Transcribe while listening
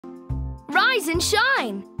Rise and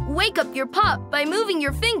shine! Wake up your pup by moving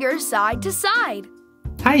your fingers side to side.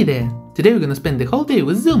 Hi there! Today we're gonna spend the whole day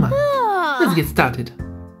with Zuma. Let's get started.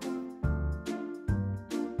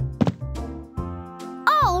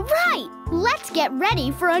 All right! Let's get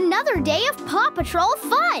ready for another day of Paw Patrol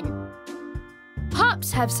fun!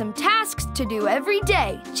 Pups have some tasks to do every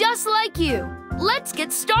day, just like you. Let's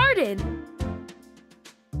get started.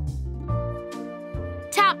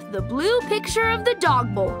 Tap the blue picture of the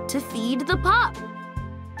dog bowl to feed the pup.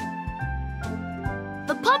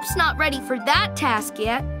 The pup's not ready for that task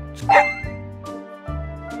yet.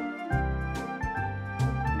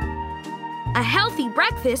 A healthy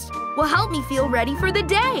breakfast will help me feel ready for the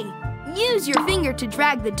day. Use your finger to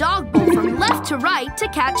drag the dog bowl from left to right to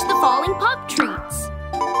catch the falling pup treats.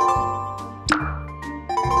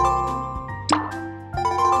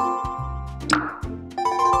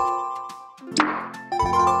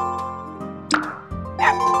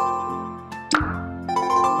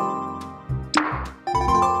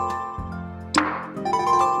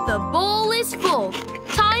 The bowl is full.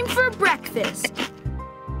 Time for breakfast.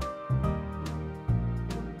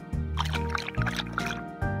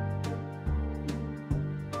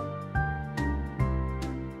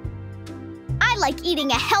 I like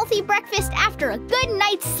eating a healthy breakfast after a good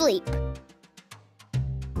night's sleep.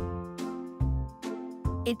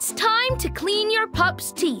 It's time to clean your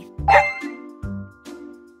pup's teeth.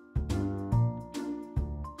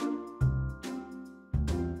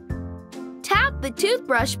 Tap the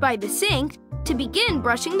toothbrush by the sink to begin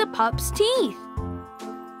brushing the pup's teeth.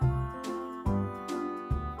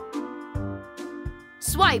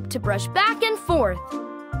 Swipe to brush back and forth.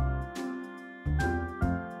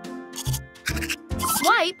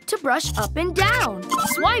 Swipe to brush up and down.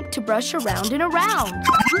 Swipe to brush around and around.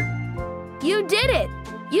 You did it!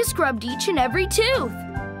 You scrubbed each and every tooth.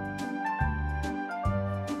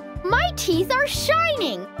 My teeth are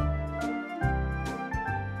shining!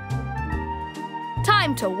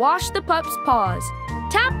 Time to wash the pup's paws.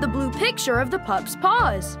 Tap the blue picture of the pup's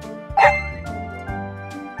paws.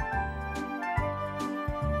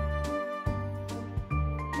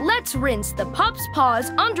 Let's rinse the pup's paws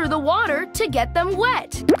under the water to get them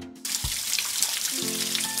wet.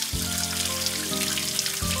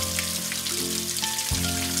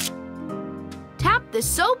 Tap the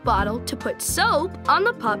soap bottle to put soap on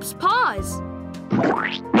the pup's paws.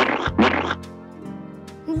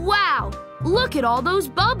 Wow! Look at all those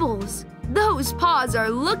bubbles! Those paws are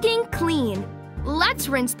looking clean. Let's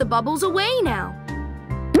rinse the bubbles away now.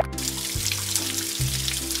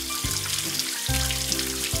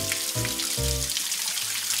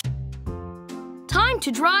 Time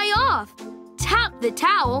to dry off. Tap the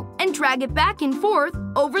towel and drag it back and forth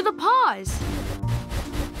over the paws.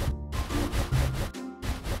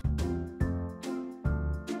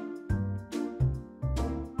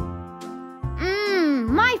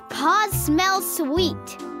 My paws smell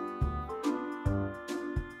sweet.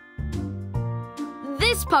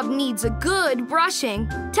 This pup needs a good brushing.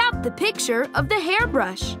 Tap the picture of the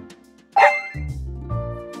hairbrush.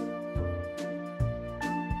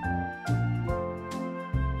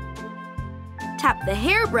 Tap the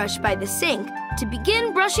hairbrush by the sink to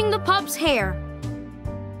begin brushing the pup's hair.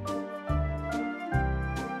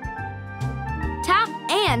 Tap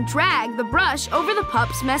and drag the brush over the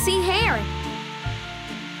pup's messy hair.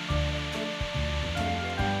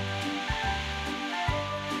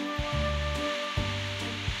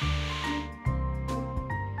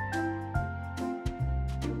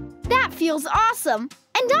 That feels awesome,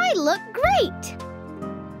 and I look great!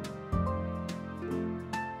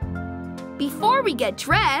 Before we get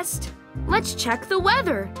dressed, let's check the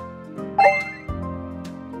weather.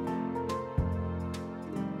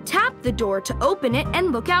 Tap the door to open it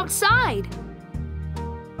and look outside.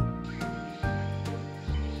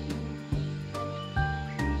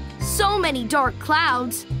 So many dark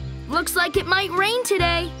clouds. Looks like it might rain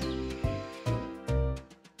today.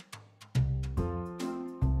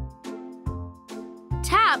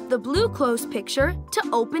 Tap the blue clothes picture to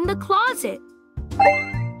open the closet.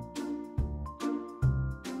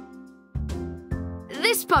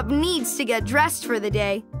 This pup needs to get dressed for the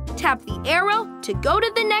day. Tap the arrow to go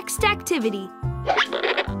to the next activity.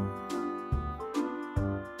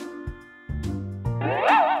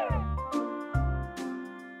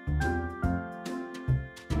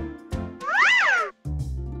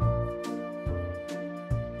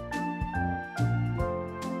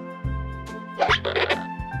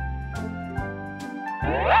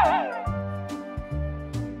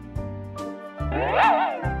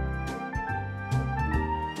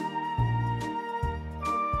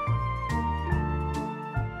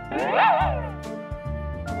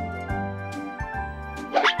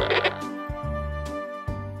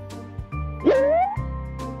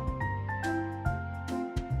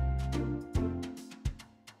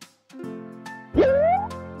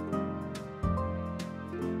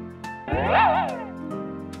 I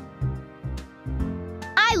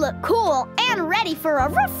look cool and ready for a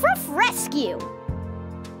roof rescue.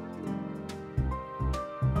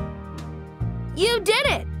 You did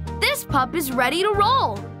it! This pup is ready to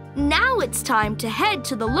roll. Now it's time to head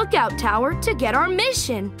to the lookout tower to get our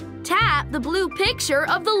mission. Tap the blue picture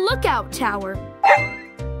of the lookout tower.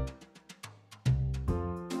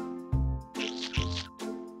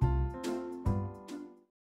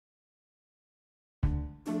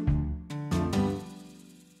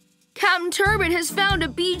 Captain Turbot has found a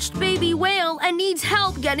beached baby whale and needs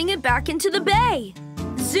help getting it back into the bay.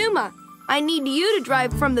 Zuma, I need you to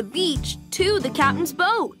drive from the beach to the captain's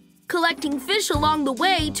boat, collecting fish along the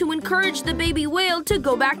way to encourage the baby whale to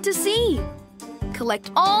go back to sea.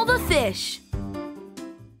 Collect all the fish.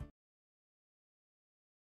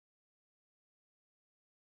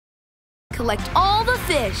 Collect all the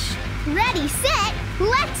fish. Ready, set,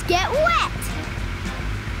 let's get wet.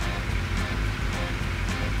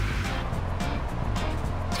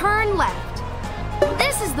 Turn left.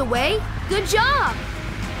 This is the way. Good job.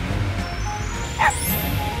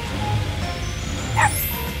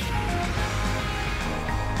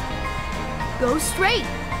 Go straight.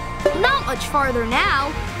 Not much farther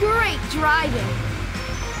now. Great driving.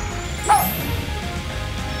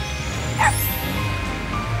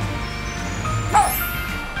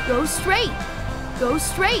 Go straight. Go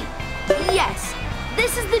straight. Yes,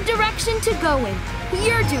 this is the direction to go in.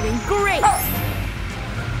 You're doing great.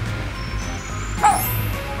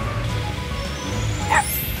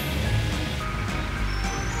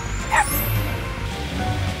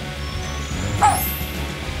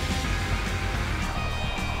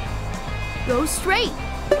 Go straight.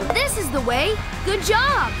 This is the way. Good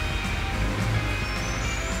job.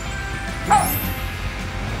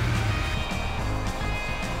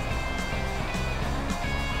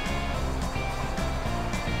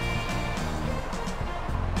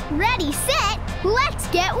 Ready, set, let's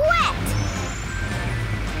get wet.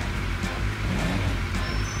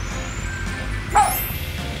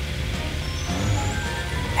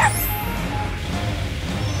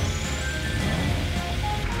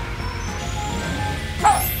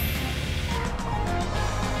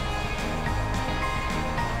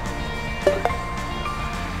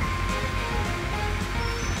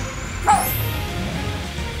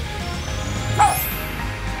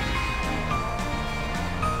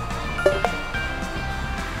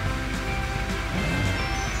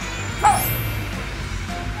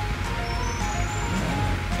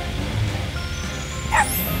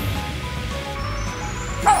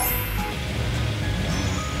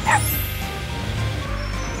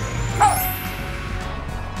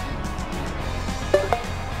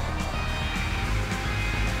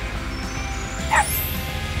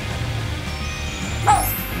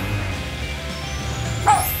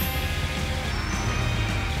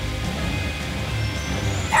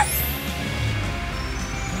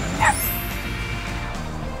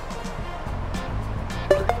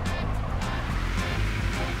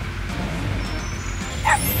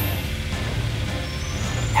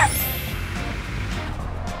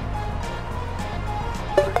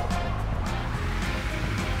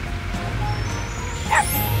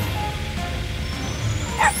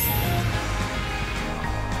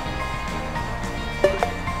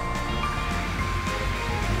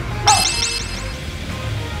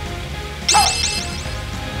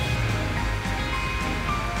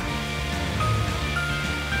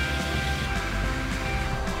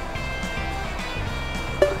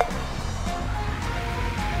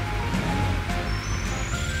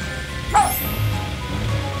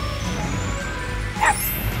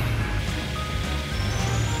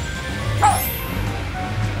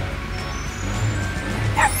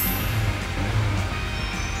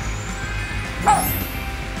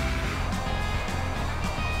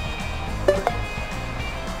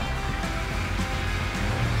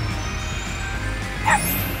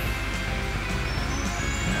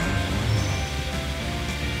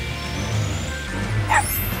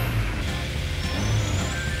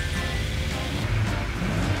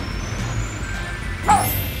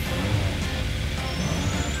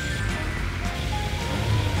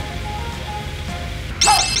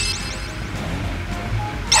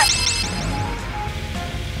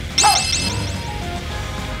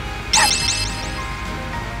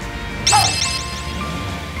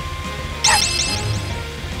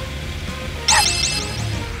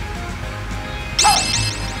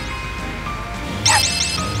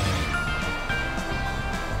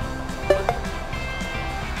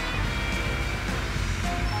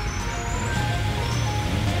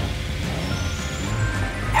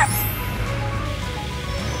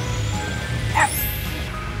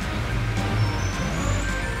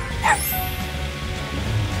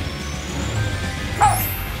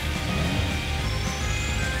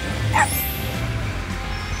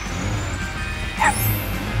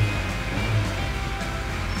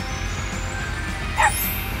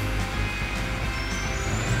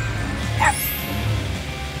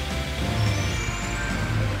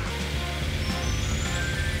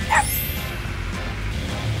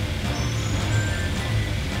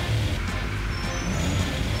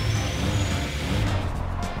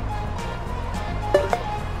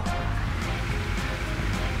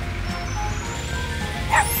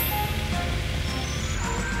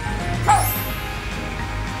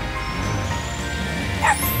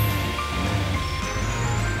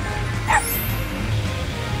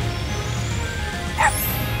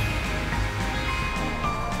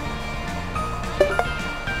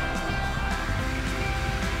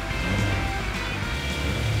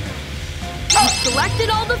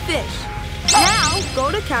 collected all the fish. Now,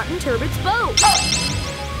 go to Captain Turbot's boat.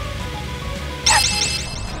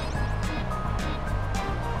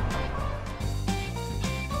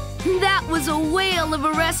 That was a whale of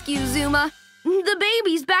a rescue, Zuma. The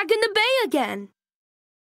baby's back in the bay again.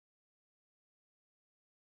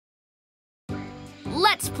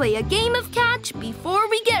 Let's play a game of catch before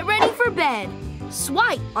we get ready for bed.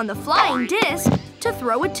 Swipe on the flying disc to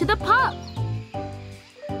throw it to the pup.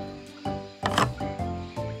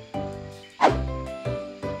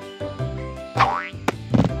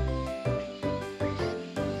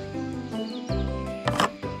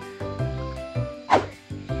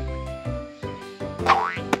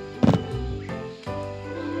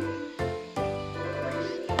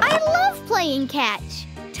 I love playing catch.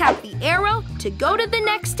 Tap the arrow to go to the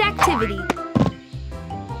next activity.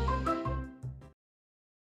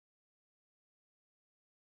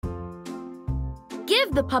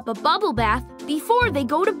 Give the pup a bubble bath before they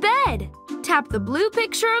go to bed. Tap the blue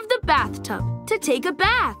picture of the bathtub to take a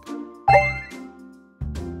bath.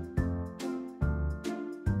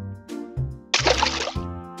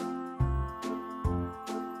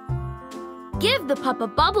 Give the pup a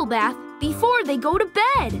bubble bath before they go to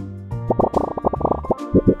bed.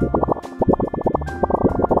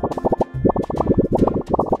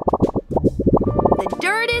 The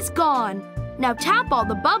dirt is gone. Now tap all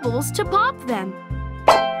the bubbles to pop them.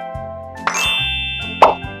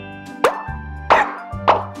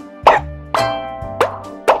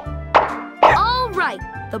 All right,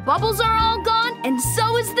 the bubbles are all gone and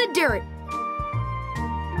so is the dirt.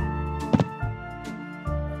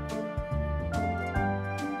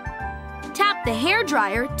 Tap the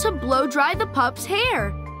hairdryer to blow dry the pup's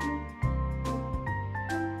hair.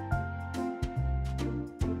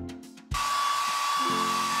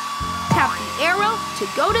 Tap the arrow to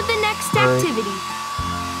go to the next activity.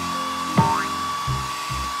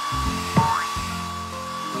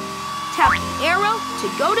 Tap the arrow to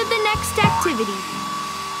go to the next activity.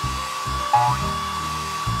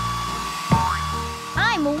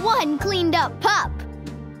 I'm one cleaned up pup.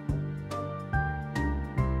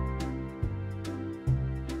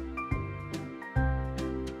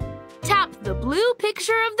 Tap the blue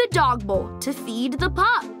picture of the dog bowl to feed the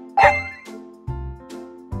pup.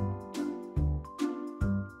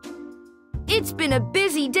 It's been a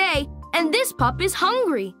busy day, and this pup is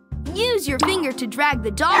hungry. Use your finger to drag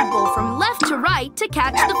the dog bowl from left to right to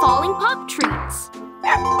catch the falling pup treats.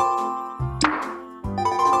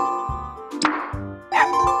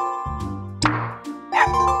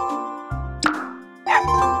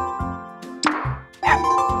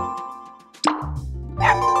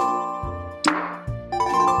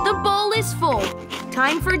 The bowl is full.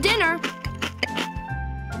 Time for dinner.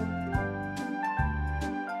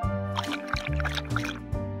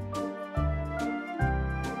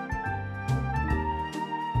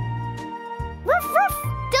 Ruff, ruff,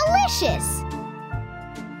 delicious.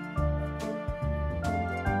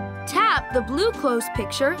 Tap the blue clothes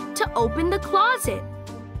picture to open the closet.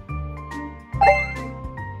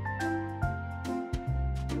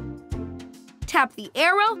 Tap the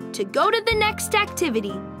arrow to go to the next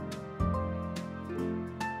activity.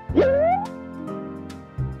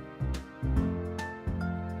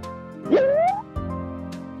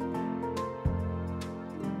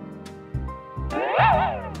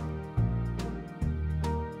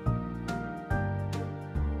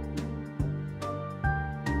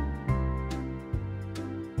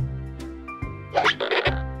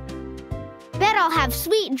 Bet I'll have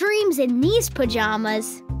sweet dreams in these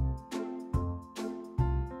pajamas.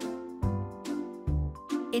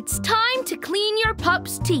 It's time to clean your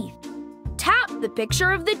pup's teeth. Tap the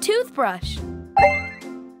picture of the toothbrush.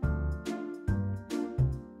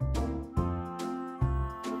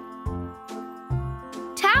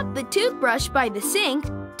 Tap the toothbrush by the sink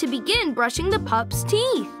to begin brushing the pup's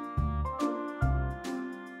teeth.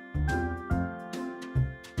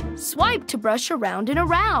 Swipe to brush around and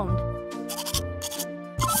around.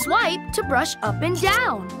 Swipe to brush up and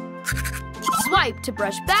down. Swipe to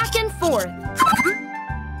brush back and forth.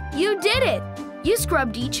 You did it! You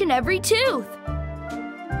scrubbed each and every tooth.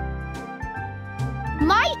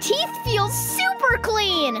 My teeth feel super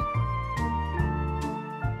clean.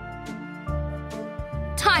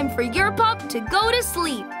 Time for your pup to go to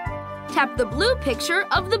sleep. Tap the blue picture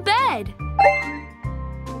of the bed.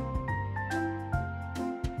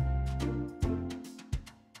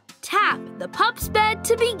 Tap the pup's bed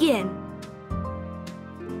to begin.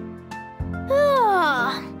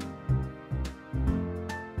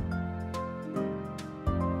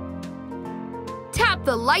 Tap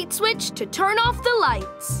the light switch to turn off the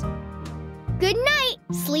lights. Good night.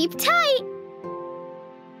 Sleep tight.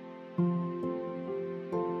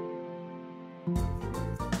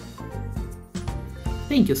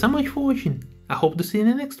 Thank you so much for watching. I hope to see you in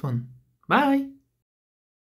the next one. Bye!